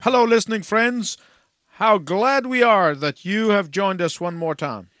Hello, listening friends. How glad we are that you have joined us one more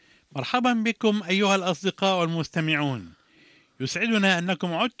time. مرحبا بكم أيها الأصدقاء والمستمعون. يسعدنا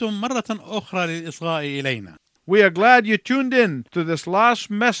أنكم عدتم مرة أخرى للإصغاء إلينا. We are glad you tuned in to this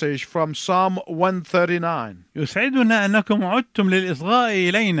last message from Psalm 139. يسعدنا أنكم عدتم للإصغاء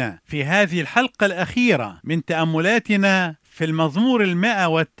إلينا في هذه الحلقة الأخيرة من تأملاتنا في المزمور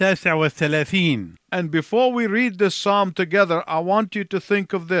 139. And before we read this psalm together, I want you to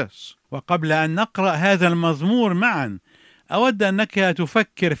think of this. وقبل أن نقرأ هذا المزمور معا أود أنك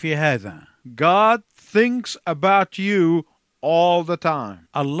تفكر في هذا. God thinks about you all the time.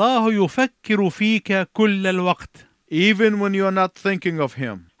 الله يفكر فيك كل الوقت. Even when you're not thinking of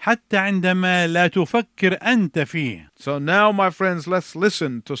Him. حتى عندما لا تفكر أنت فيه. So now, my friends, let's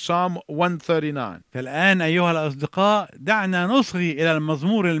listen to Psalm 139. فالآن أيها الأصدقاء دعنا نصغي إلى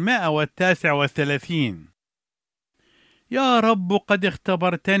المزمور 139. يا رب قد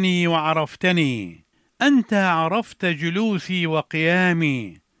اختبرتني وعرفتني، أنت عرفت جلوسي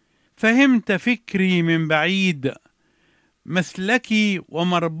وقيامي، فهمت فكري من بعيد، مسلكي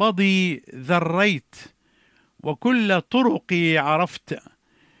ومربضي ذريت، وكل طرقي عرفت،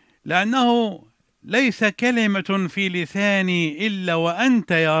 لأنه ليس كلمة في لساني إلا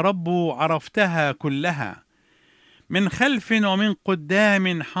وأنت يا رب عرفتها كلها، من خلف ومن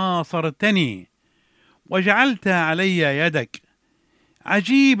قدام حاصرتني، وجعلت علي يدك.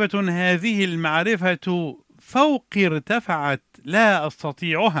 عجيبة هذه المعرفة، فوقي ارتفعت لا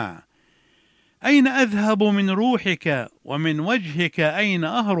أستطيعها. أين أذهب من روحك ومن وجهك أين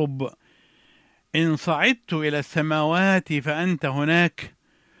أهرب؟ إن صعدت إلى السماوات فأنت هناك،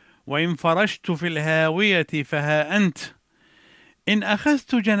 وإن فرشت في الهاوية فها أنت. إن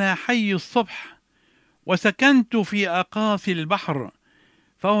أخذت جناحي الصبح وسكنت في أقاصي البحر،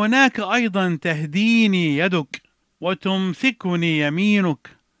 فهناك أيضا تهديني يدك وتمسكني يمينك.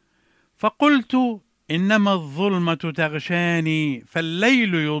 فقلت إنما الظلمة تغشاني،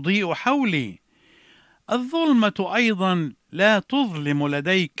 فالليل يضيء حولي. الظلمة أيضا لا تظلم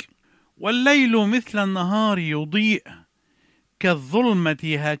لديك، والليل مثل النهار يضيء،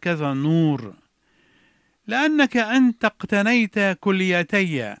 كالظلمة هكذا النور. لأنك أنت اقتنيت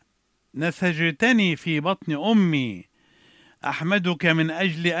كليتي، نسجتني في بطن أمي. أحمدك من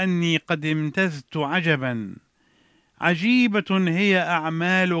أجل أني قد امتزت عجبا. عجيبة هي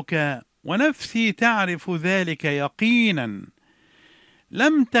أعمالك، ونفسي تعرف ذلك يقينا.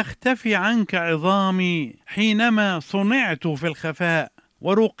 لم تختف عنك عظامي حينما صنعت في الخفاء،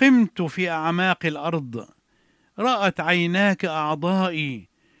 ورقمت في أعماق الأرض. رأت عيناك أعضائي،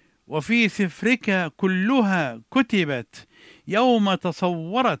 وفي سفرك كلها كتبت يوم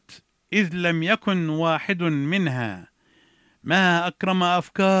تصورت، إذ لم يكن واحد منها. ما أكرم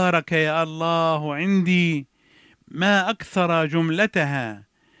أفكارك يا الله عندي، ما أكثر جملتها.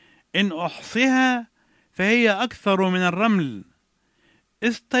 إن أحصها فهي أكثر من الرمل.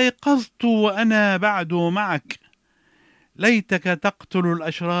 استيقظت وأنا بعد معك. ليتك تقتل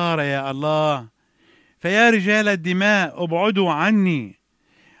الأشرار يا الله، فيا رجال الدماء ابعدوا عني.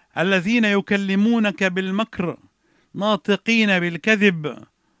 الذين يكلمونك بالمكر ناطقين بالكذب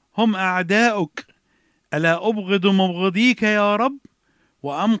هم أعداؤك. ألا أبغض مبغضيك يا رب،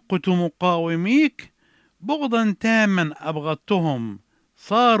 وأمقت مقاوميك؟ بغضا تاما أبغضتهم،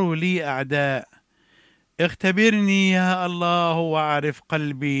 صاروا لي أعداء. اختبرني يا الله واعرف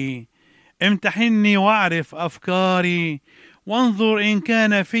قلبي، امتحني واعرف أفكاري، وانظر إن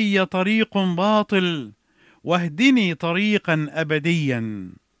كان في طريق باطل، واهدني طريقا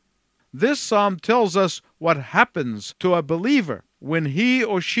أبديا. This psalm tells us what happens to a believer when he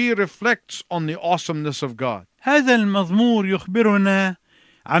or she reflects on the awesomeness of God. هذا المزمور يخبرنا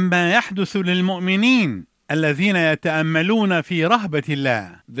عما يحدث للمؤمنين الذين يتأملون في رهبة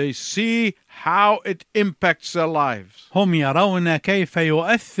الله. They see how it impacts their lives. هم يرون كيف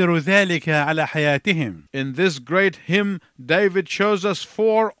يؤثر ذلك على حياتهم. In this great hymn, David shows us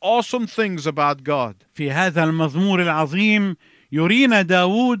 4 awesome things about God. في هذا المزمور العظيم يرينا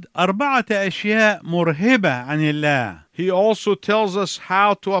داود 4 أشياء مرهبة عن الله. He also tells us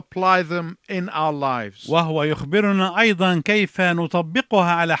how to apply them in our lives. وهو يخبرنا أيضا كيف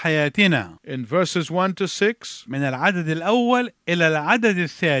نطبقها على حياتنا. In verses 1 to 6, من العدد الأول إلى العدد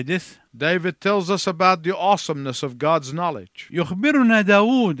السادس David tells us about the awesomeness of God's knowledge. يخبرنا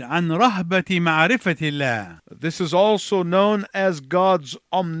داود عن رهبة معرفة الله. This is also known as God's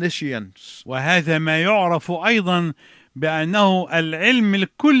omniscience. وهذا ما يعرف أيضا بأنه العلم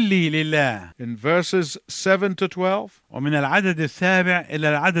الكلي لله. In verses 7 to 12, ومن العدد 7 إلى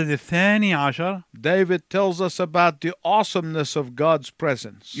العدد 12 David tells us about the awesomeness of God's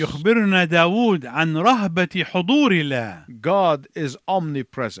presence. يخبرنا داود عن رهبة حضور الله. God is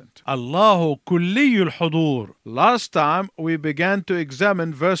omnipresent. الله كلي الحضور. Last time we began to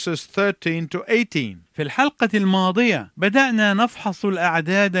examine verses 13 to 18. في الحلقة الماضية بدأنا نفحص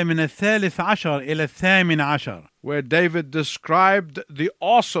الأعداد من 13 إلى 18 where David described the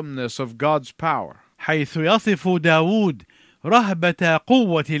awesomeness of God's power. حيث يصف داود رهبة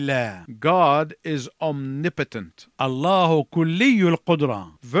قوة الله. God is omnipotent. الله كلي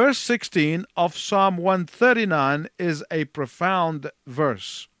القدرة. Verse 16 of Psalm 139 is a profound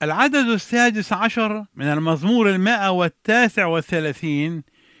verse. العدد 16 من المزمور 139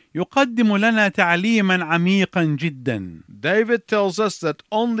 يقدم لنا تعليما عميقا جدا. David tells us that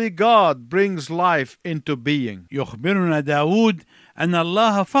only God brings life into being. يخبرنا داود أن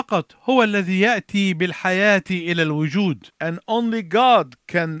الله فقط هو الذي يأتي بالحياة إلى الوجود. And only God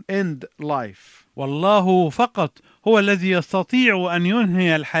can end life. والله فقط هو الذي يستطيع أن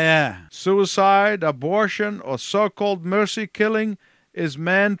ينهي الحياة. Suicide, abortion, or so-called mercy killing is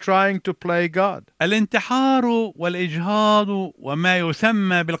man trying to play God. الانتحار والإجهاض وما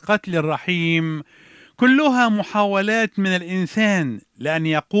يسمى بالقتل الرحيم كلها محاولات من الإنسان لأن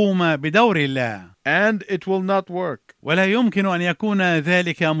يقوم بدور الله. And it will not work. ولا يمكن أن يكون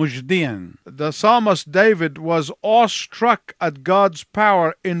ذلك مجديا. The psalmist David was awestruck at God's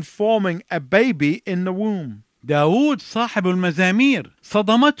power in forming a baby in the womb. داود صاحب المزامير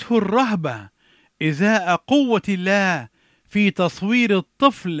صدمته الرهبة إزاء قوة الله في تصوير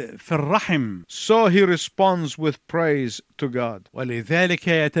الطفل في الرحم. So he responds with praise to God. ولذلك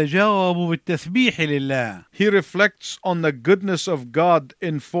يتجاوب بالتسبيح لله. He reflects on the goodness of God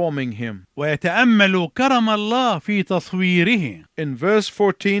in forming him. ويتأمل كرم الله في تصويره. In verse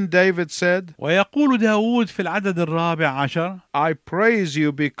 14, David said, ويقول داود في العدد 14: I praise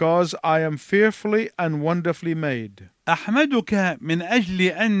you because I am fearfully and wonderfully made. أحمدك من أجل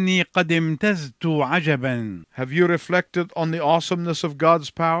أني قد امتزت عجبا. Have you reflected on the awesomeness of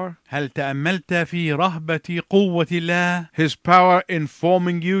God's power? هل تأملت في رهبة قوة الله؟ His power in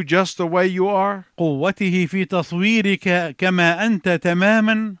forming you just the way you are? قوته في تصويرك كما أنت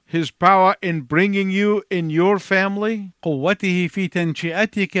تماما. His power in bringing you in your family? قوته في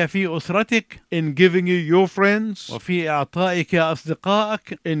تنشئتك في أسرتك. In giving you your friends? وفي إعطائك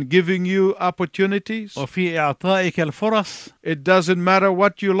أصدقائك. In giving you opportunities? وفي إعطائك الفرص. It doesn't matter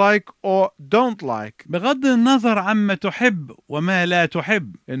what you like or don't like. بغض النظر عما تحب وما لا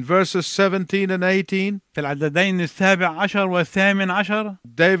تحب. In verses 17 and 18, في العددين 17 و18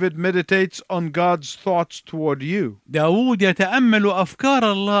 David meditates on God's thoughts toward you. داود يتأمل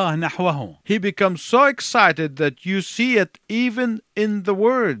أفكار الله نحوه. He becomes so excited that you see it even in the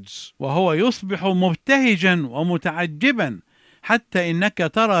words. وهو يصبح مبتهجا ومتعجبا حتى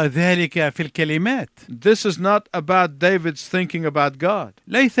إنك ترى ذلك في الكلمات. This is not about David's thinking about God.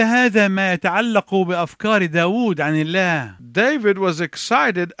 ليس هذا ما يتعلق بأفكار داود عن الله. David was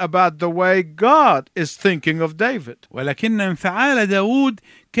excited about the way God is thinking of David. ولكن انفعال داود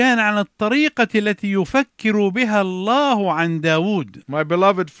كان عن الطريقة التي يفكر بها الله عن داود. My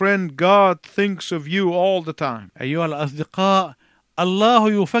beloved friend, God thinks of you all the time. أيها الأصدقاء،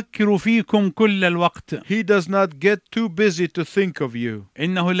 الله يفكر فيكم كل الوقت. He does not get too busy to think of you.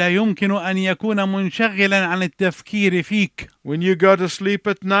 إنه لا يمكن أن يكون منشغلا عن التفكير فيك. When you go to sleep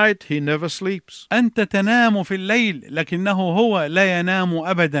at night, he never sleeps. أنت تنام في الليل لكنه هو لا ينام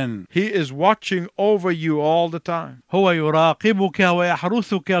أبدا. He is watching over you all the time. هو يراقبك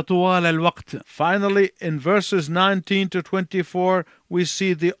ويحرسك طوال الوقت. Finally, in verses 19 to 24, we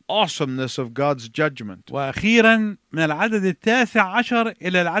see the awesomeness of God's judgment. وأخيرا من العدد 19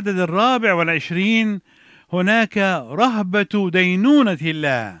 إلى العدد 24 هناك رهبة دينونة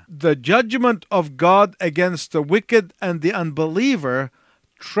الله. The judgment of God against the wicked and the unbeliever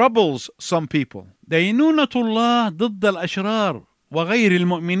troubles some people. دينونة الله ضد الأشرار وغير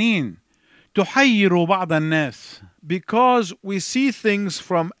المؤمنين تحير بعض الناس. Because we see things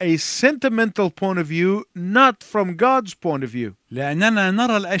from a sentimental point of view, not from God's point of view. لأننا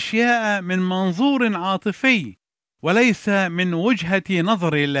نرى الأشياء من منظور عاطفي وليس من وجهة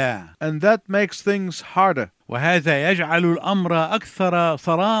نظر الله. And that makes things harder. وهذا يجعل الأمر أكثر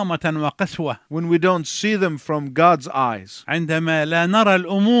صرامة وقسوة when we don't see them from God's eyes. عندما لا نرى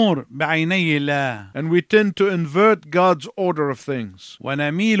الأمور بعيني الله، And we tend to invert God's order of things.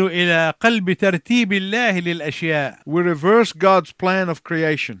 ونميل إلى قلب ترتيب الله للأشياء، We reverse God's plan of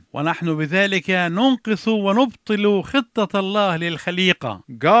creation. ونحن بذلك ننقص ونبطل خطة الله للخليقة.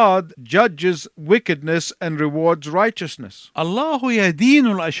 God judges wickedness and rewards righteousness. الله يدين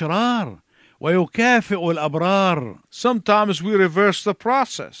الأشرار ويكافئ الأبرار. Sometimes we reverse the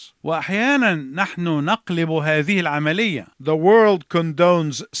process. وأحيانا نحن نقلب هذه العملية. The world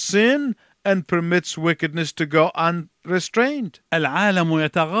condones sin and permits wickedness to go unrestrained. العالم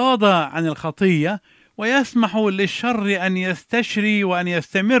يتغاضى عن الخطية ويسمح للشر أن يستشري وأن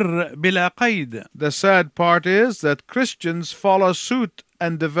يستمر بلا قيد. The sad part is that Christians follow suit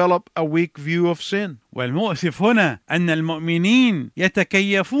and develop a weak view of sin. والمؤسف هنا أن المؤمنين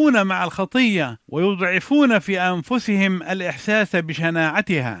يتكيفون مع الخطية ويضعفون في أنفسهم الإحساس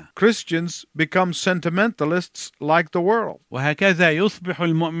بشناعتها. Christians become sentimentalists like the world. وهكذا يصبح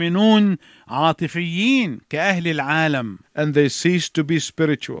المؤمنون عاطفيين كأهل العالم، And they cease to be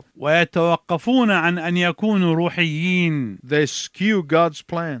spiritual. ويتوقفون عن أن يكونوا روحيين، They skew God's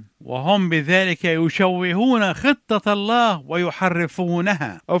plan. وهم بذلك يشوهون خطة الله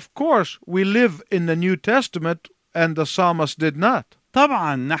ويحرفونها. Of course, we live in the New Testament and the psalmist did not.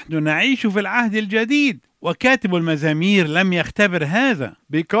 طبعا نحن نعيش في العهد الجديد، وكاتب المزامير لم يختبر هذا.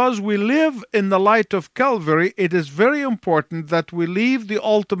 Because we live in the light of Calvary, it is very important that we leave the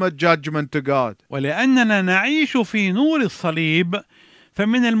ultimate judgment to God. ولأننا نعيش في نور الصليب،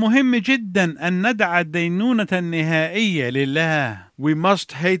 فمن المهم جدا أن ندع الدينونة النهائية لله. We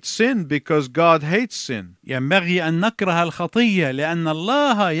must hate sin because God hates sin. ينبغي أن نكره الخطية لأن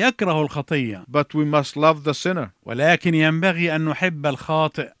الله يكره الخطية. But we must love the sinner. ولكن ينبغي أن نحب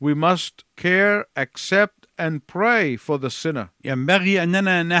الخاطئ. We must care, accept, and pray for the sinner. ينبغي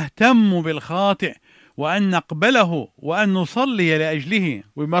أننا نهتم بالخاطئ وأن نقبله وأن نصلي لأجله.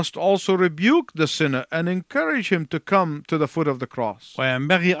 We must also rebuke the sinner and encourage him to come to the foot of the cross.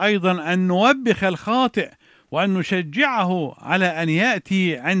 وينبغي أيضا أن نوبخ الخاطئ وأن نشجعه على أن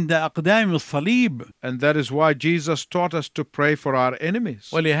يأتي عند أقدام الصليب. And that is why Jesus taught us to pray for our enemies.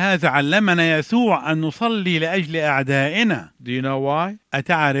 ولهذا علمنا يسوع أن نصلي لأجل أعدائنا. Do you know why?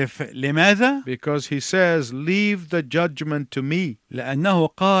 أتعرف لماذا؟ Because he says, leave the judgment to me. لأنه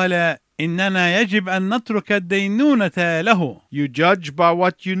قال إننا يجب أن نترك الدينونة له. You judge by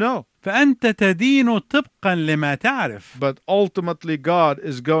what you know. فأنت تدين طبقا لما تعرف. But ultimately God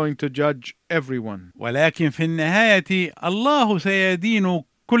is going to judge everyone. ولكن في النهاية الله سيدين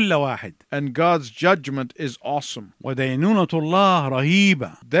كل واحد. And God's judgment is awesome. ودينونة الله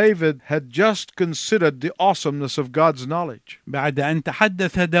رهيبة. David had just considered the awesomeness of God's knowledge. بعد أن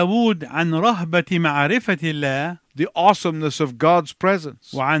تحدث داود عن رهبة معرفة الله، The awesomeness of God's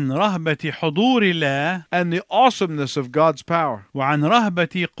presence. وعن رهبة حضور الله، And the awesomeness of God's power. وعن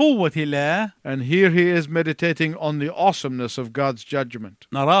رهبة قوة الله. And here he is meditating on the awesomeness of God's judgment.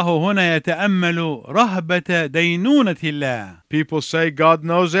 نراه هنا يتأمل رهبة دينونة الله. People say God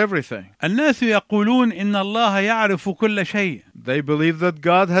knows everything. الناس يقولون إن الله يعرف كل شيء. They believe that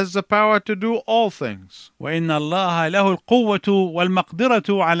God has the power to do all things. وإن الله له القوة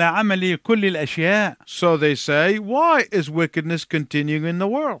والمقدرة على عمل كل الأشياء. So they say, why is wickedness continuing in the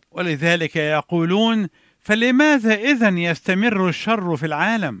world? ولذلك يقولون فلماذا إذن يستمر الشر في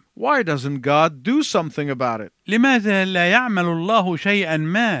العالم؟ Why doesn't God do something about it? لماذا لا يعمل الله شيئا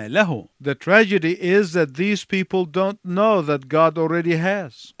ما له؟ The tragedy is that these people don't know that God already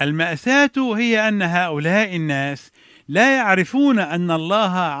has. المأساة هي أن هؤلاء الناس لا يعرفون أن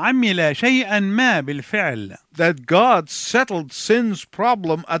الله عمل شيئا ما بالفعل. That God settled sin's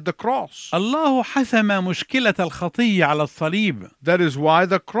problem at the cross. الله حسم مشكلة الخطية على الصليب. That is why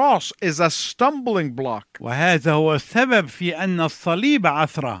the cross is a stumbling block. وهذا هو السبب في أن الصليب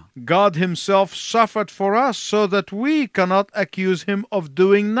عثرة. God himself suffered for us so that we cannot accuse him of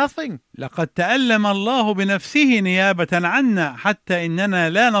doing nothing. لقد تألم الله بنفسه نيابة عنا حتى إننا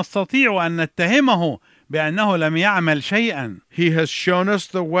لا نستطيع أن نتهمه بأنه لم يعمل شيئا. He has shown us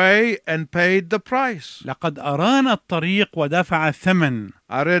the way and paid the price. لقد أرانا الطريق ودفع الثمن.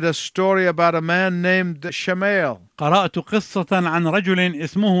 I read a story about a man named Shamael. قرأت قصة عن رجل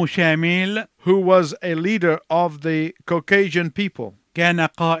اسمه شاميل. Who was a leader of the Caucasian people. كان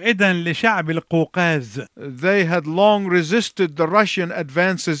قائدا لشعب القوقاز. They had long resisted the Russian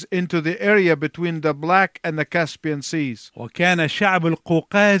advances into the area between the Black and the Caspian Seas. وكان الشعب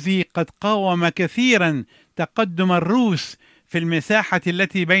القوقازي قد قاوم كثيرا تقدم الروس في المساحة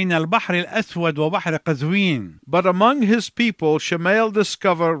التي بين البحر الأسود وبحر قزوين. But among his people, Shemael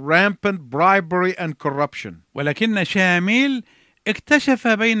discovered rampant bribery and corruption. ولكن شاميل اكتشف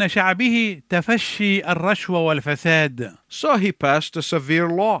بين شعبه تفشي الرشوة والفساد. So he passed a severe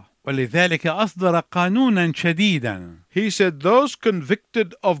law. ولذلك أصدر قانونا شديدا. He said those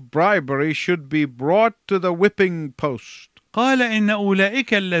convicted of bribery should be brought to the whipping post. قال إن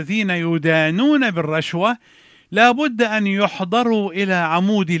أولئك الذين يدانون بالرشوة لا بد أن يحضروا إلى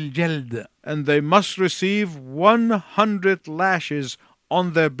عمود الجلد. And they must receive 100 lashes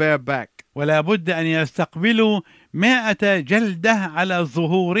on their bare back. ولا بد أن يستقبلوا 100 جلدة على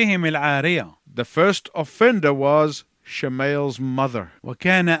ظهورهم العارية. The first offender was Shemael's mother.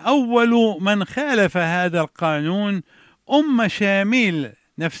 وكان أول من خالف هذا القانون شاميل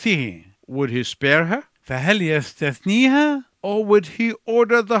نفسه. Would he spare her? فهل يستثنيها؟ Or would he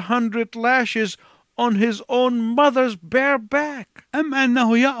order the 100 lashes on his own mother's bare back? أم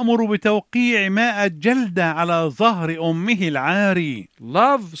أنه يأمر بتوقيع 100 جلدة على ظهر أمه العاري؟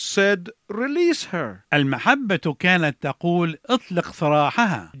 Love said, release her. المحبة كانت تقول اطلق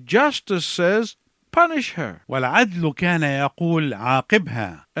سراحها. Justice says, punish her. والعدل كان يقول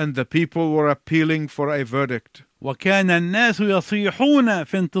عاقبها. And the people were appealing for a verdict. وكان الناس يصيحون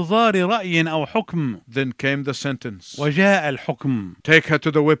في انتظار رأي أو حكم. Then came the sentence. وجاء الحكم. Take her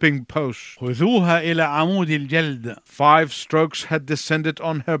to the whipping post. خذوها إلى عمود الجلد. 5 strokes had descended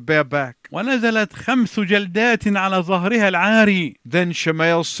on her bare back. ونزلت 5 جلدات على ظهرها العاري. Then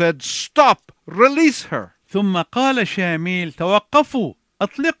Shemael said, stop, release her. ثم قال شاميل توقفوا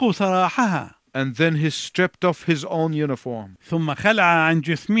أطلقوا سراحها. And then he stripped off his own uniform. ثم خلع عن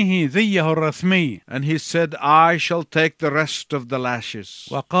جسمه زيه الرسمي. And he said, I shall take the rest of the lashes.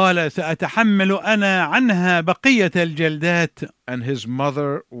 وقال سأتحمل أنا عنها بقية الجلدات. And his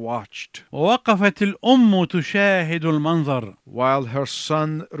mother watched. ووقفت الأم تشاهد المنظر. While her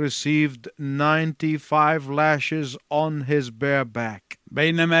son received 95 lashes on his bare back.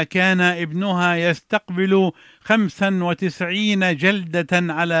 بينما كان ابنها يستقبل 95 جلدة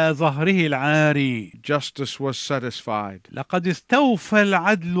على ظهره العاري. Justice was satisfied. لقد استوفى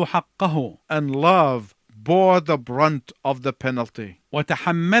العدل حقه. And love bore the brunt of the penalty.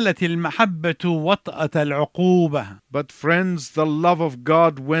 وتحملت المحبة وطأة العقوبة. But friends, the love of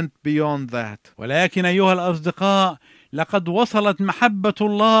God went beyond that. ولكن أيها الأصدقاء لقد وصلت محبة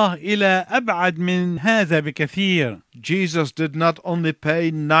الله إلى أبعد من هذا بكثير. Jesus did not only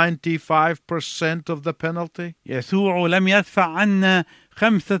pay 95% of the penalty. يسوع لم يدفع عنا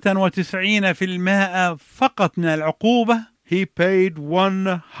 95% فقط من العقوبة. He paid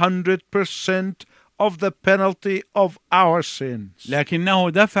 100% of the penalty of our sins. لكنه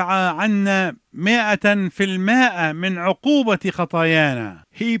دفع عنا 100% من عقوبة خطايانا.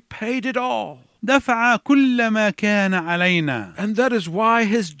 He paid it all. دفع كل ما كان علينا. And that is why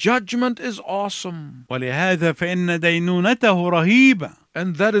his judgment is awesome. ولهذا فإن دينونته رهيبة.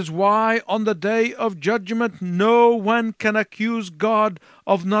 And that is why on the day of judgment no one can accuse God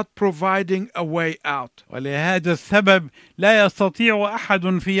of not providing a way out. ولهذا السبب لا يستطيع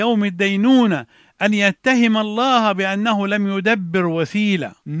أحد في يوم الدينونة أن يتهم الله بأنه لم يدبر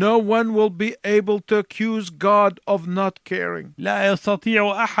وسيلة. No one will be able to accuse God of not caring. لا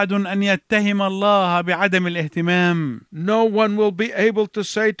يستطيع أحد أن يتهم الله بعدم الاهتمام. No one will be able to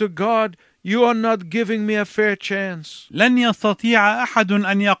say to God, you are not giving me a fair chance. لن يستطيع أحد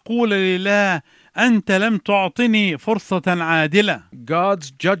أن يقول لله أنت لم تعطني فرصة عادلة. God's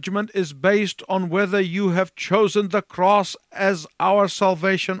judgment is based on whether you have chosen the cross as our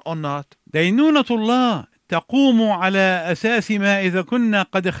salvation or not. دينونة الله تقوم على أساس ما إذا كنا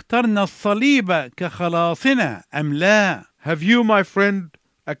قد اخترنا الصليب كخلاصنا أم لا. Have you, my friend,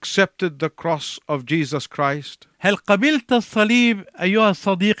 accepted the cross of Jesus Christ هل قبلت الصليب أيها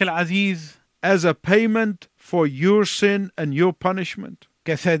الصديق العزيز as a payment for your sin and your punishment?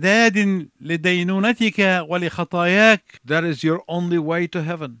 كسداد لدينونتك ولخطاياك؟ That is your only way to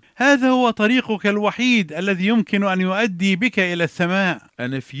heaven. هذا هو طريقك الوحيد الذي يمكن أن يؤدي بك إلى السماء.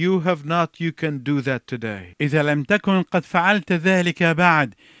 And if you have not, you can do that today. إذا لم تكن قد فعلت ذلك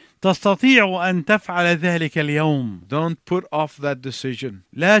بعد تستطيع أن تفعل ذلك اليوم. Don't put off that decision.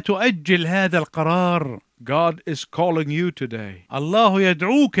 لا تؤجل هذا القرار. God is calling you today. الله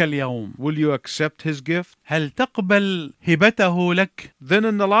يدعوك اليوم. Will you accept his gift? هل تقبل هبته لك؟ Then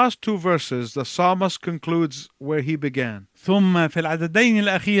in the last 2 verses, the psalmist concludes where he began. ثم في العددين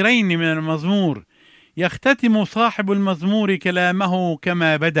الأخيرين من المزمور يختتم صاحب المزمور كلامه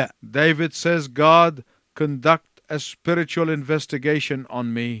كما بدأ. David says, God, conduct a spiritual investigation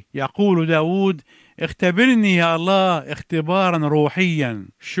on me. يقول داود اختبرني يا الله اختبارا روحيا.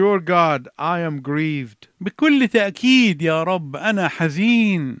 Sure God, I am grieved. بكل تأكيد يا رب أنا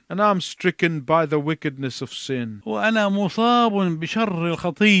حزين، And I'm stricken by the wickedness of sin. وأنا مصاب بشر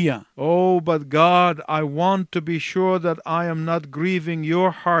الخطية. Oh, but God, I want to be sure that I am not grieving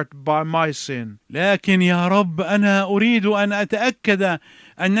your heart by my sin. لكن يا رب أنا أريد أن أتأكد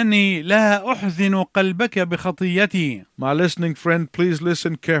أنني لا أحزن قلبك بخطيتي. My listening friend, please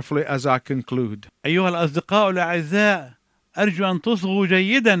listen carefully as I conclude. أيها الأصدقاء الأعزاء، أرجو أن تصغوا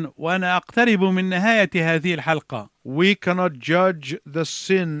جيدا وأنا أقترب من نهاية هذه الحلقة. We cannot judge the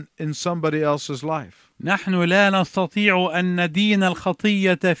sin in somebody else's life. نحن لا نستطيع أن ندين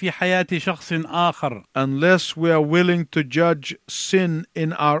الخطية في حياة شخص آخر Unless we are willing to judge sin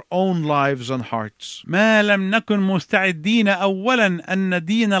in our own lives and hearts. ما لم نكن مستعدين أولا أن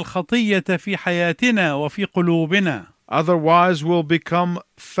ندين الخطية في حياتنا وفي قلوبنا. Otherwise, we'll become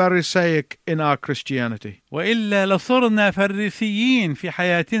Pharisaic in our Christianity. وإلا لصرنا فريسيين في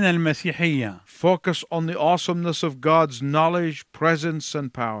حياتنا المسيحية. Focus on the awesomeness of God's knowledge, presence,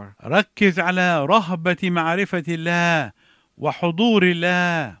 and power. ركز على رهبة معرفة الله وحضور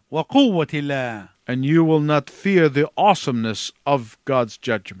الله وقوة الله. And you will not fear the awesomeness of God's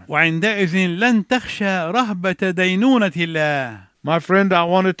judgment. وعندئذ لن تخشى رهبة دينونة الله. My friend, I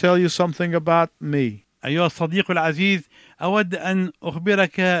want to tell you something about me. أيها الصديق العزيز، أود أن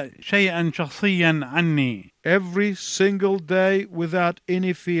أخبرك شيئا شخصيا عني. Every single day, without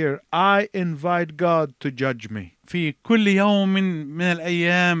any fear, I invite God to judge me. في كل يوم من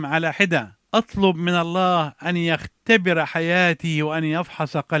الأيام على حدة أطلب من الله أن يختبر حياتي وأن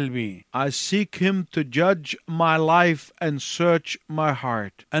يفحص قلبي. I seek Him to judge my life and search my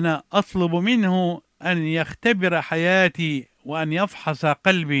heart. أنا أطلب منه أن يختبر حياتي وأن يفحص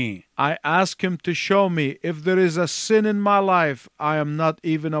قلبي. I ask Him to show me if there is a sin in my life I am not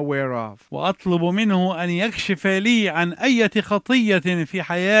even aware of. وأطلب منه أن يكشف لي عن أي خطية في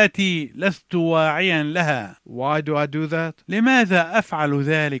حياتي لست واعيا لها. Why do I do that? لماذا أفعل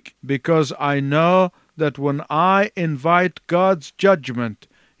ذلك؟ Because I know that when I invite God's judgment,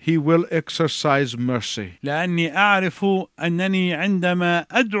 He will exercise mercy. لأني أعرف أنني عندما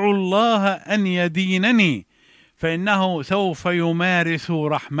أدعو الله أن يدينني فإنه سوف يمارس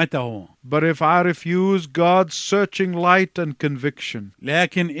رحمته. But if I refuse God's searching light and conviction,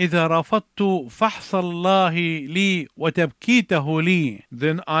 لكن إذا رفضت فحص الله لي وتبكيته لي,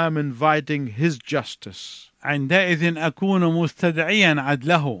 then I am inviting His justice. عندئذ أكون مستدعيا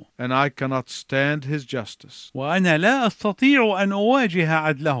عدله. And I cannot stand His justice. وأنا لا أستطيع أن أواجه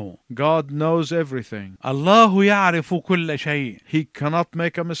عدله. God knows everything. الله يعرف كل شيء. He cannot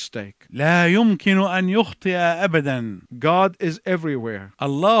make a mistake. لا يمكن أن يخطئ أبدا. God is everywhere.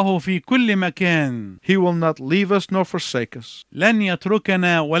 الله في كل مكان. He will not leave us nor forsake us. لن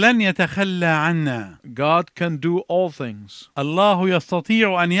يتركنا ولن يتخلى عنا. God can do all things. الله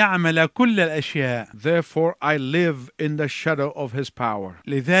يستطيع أن يعمل كل الأشياء. Therefore I live in the shadow of His power.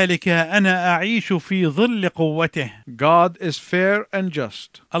 لذلك أنا أعيش في ظل قوته. God is fair and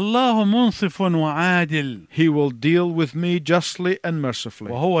just. الله منصف وعادل. He will deal with me justly and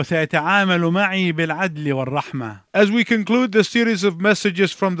mercifully. وهو سيتعامل معي بالعدل والرحمة. As we conclude the series of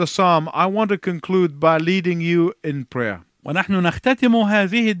messages from the Psalm, I want to conclude by leading you in prayer. ونحن نختتم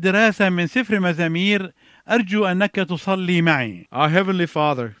هذه الدراسة من سفر مزامير. أرجو أنك تصلي معي. Our Heavenly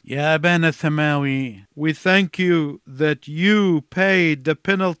Father, يا أبانا السماوي، we thank you that you paid the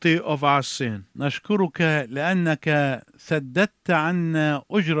penalty of our sin. نشكرك لأنك سددت عنا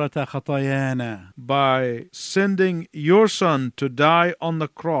أجرة خطايانا By sending your Son to die on the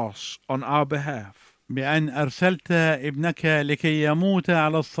cross on our behalf. بأن أرسلت ابنك لكي يموت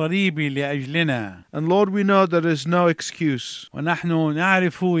على الصليب لأجلنا. And Lord, we know there is no excuse. ونحن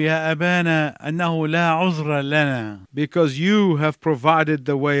نعرف يا أبانا أنه لا عذر لنا. Because you have provided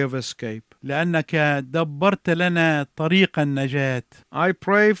the way of escape. لأنك دبرت لنا طريق النجاة. I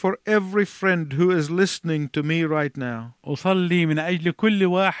pray for every friend who is listening to me right now. أصلي من أجل كل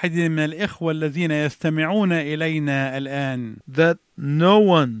واحد من الإخوة الذين يستمعون إلينا الآن. That no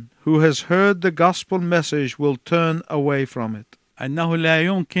one who has heard the gospel message will turn away from it. أنه لا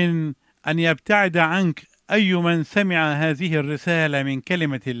يمكن أن يبتعد عنك أي من سمع هذه الرسالة من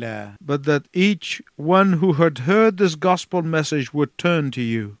كلمة الله. But that each one who had heard this gospel message would turn to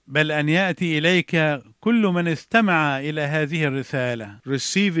you. بل أن يأتي إليك كل من استمع إلى هذه الرسالة.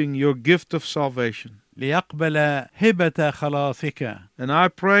 Receiving your gift of salvation. ليقبل هبة خلاصك. And I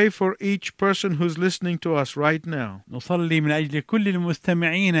pray for each person who's listening to us right now, نصلي من أجل كل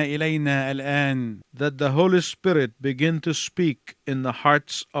المستمعين إلينا الآن that the Holy Spirit begin to speak in the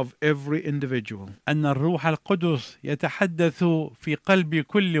hearts of every individual, أن الروح القدس يتحدث في قلب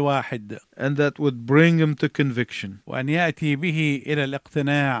كل واحد، and that would bring him to conviction, وأن يأتي به إلى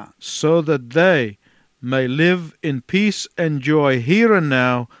الاقتناع، so that they may live in peace and joy here and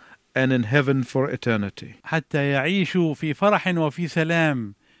now and in heaven for eternity. حتى يعيشوا في فرح وفي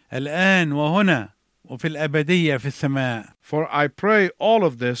سلام الآن وهنا وفي الأبدية في السماء. For I pray all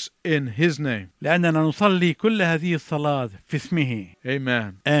of this in His name. لأننا نصلي كل هذه الصلاة في اسمه.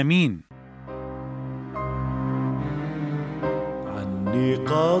 Amen. آمين. عني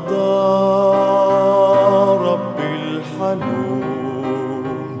قضى ربي الحنون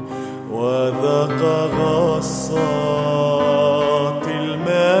وذاق غصات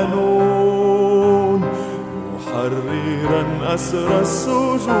المنون محررا أسر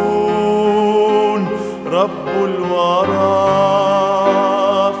السجون رب الورى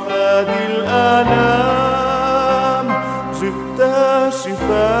فادي الآلام جبت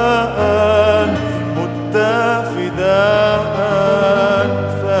شفاء مت فداء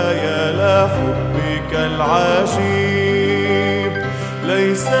فيا لحبك العجيب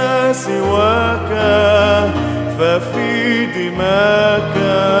ليس سواك ففي دماك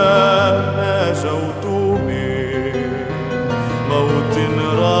نجوت من موت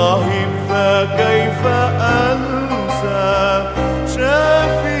رهيب فكيف أنسى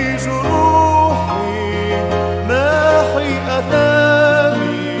شافي جروحي ماحي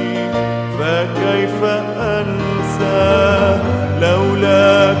أثامي فكيف أنسى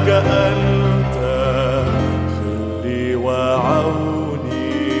لولاك أنت خلي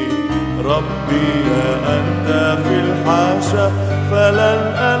وعوني ربي يا أنت في الحاشا فلن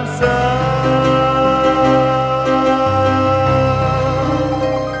أنساك.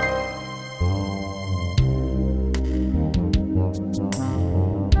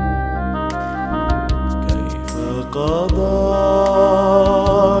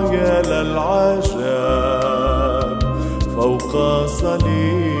 قضايا للعجب فوق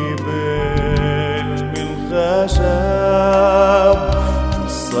صليب من خشب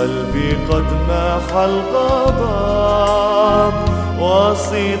الصلب قد محى الغضب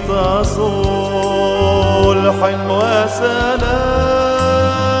وسط صلح وسلام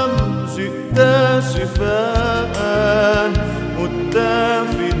جئت شفاء مت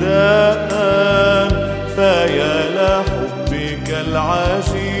فداء فيا لحبك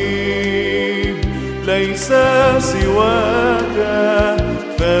العجيب ليس سواك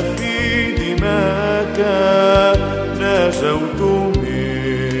ففي دماك نجوت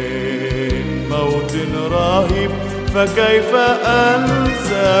من موت رهيب فكيف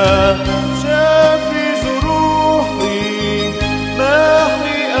أنسى شافي جروحي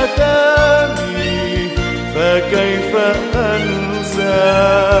ماحي أثامي فكيف أنسى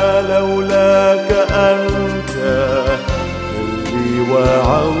لولاك أنت خلي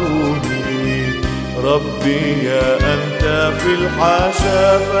وعوني ربي يا أنت في الحاشا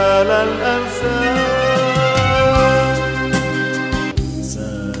فلن أنساك.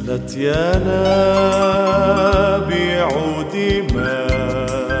 سالت ينابيع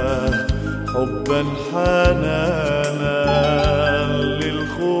دماء حبا حنانا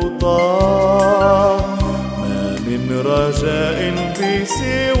للخطى ما من رجاء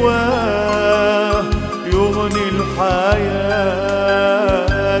بسواه يغني الحياة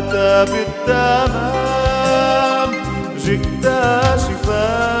بالتمام جئت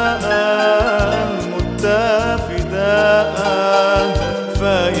شفاء مت فداء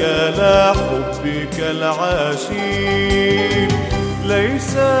فيا لحبك العجيب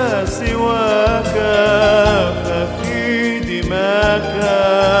ليس سواك ففي دماك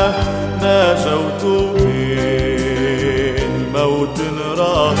نجوت من موت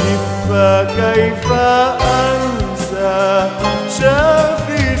رهيب فكيف أنسى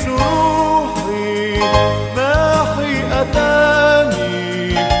شافي جروحي ماحي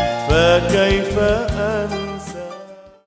أثامي فكيف أنسى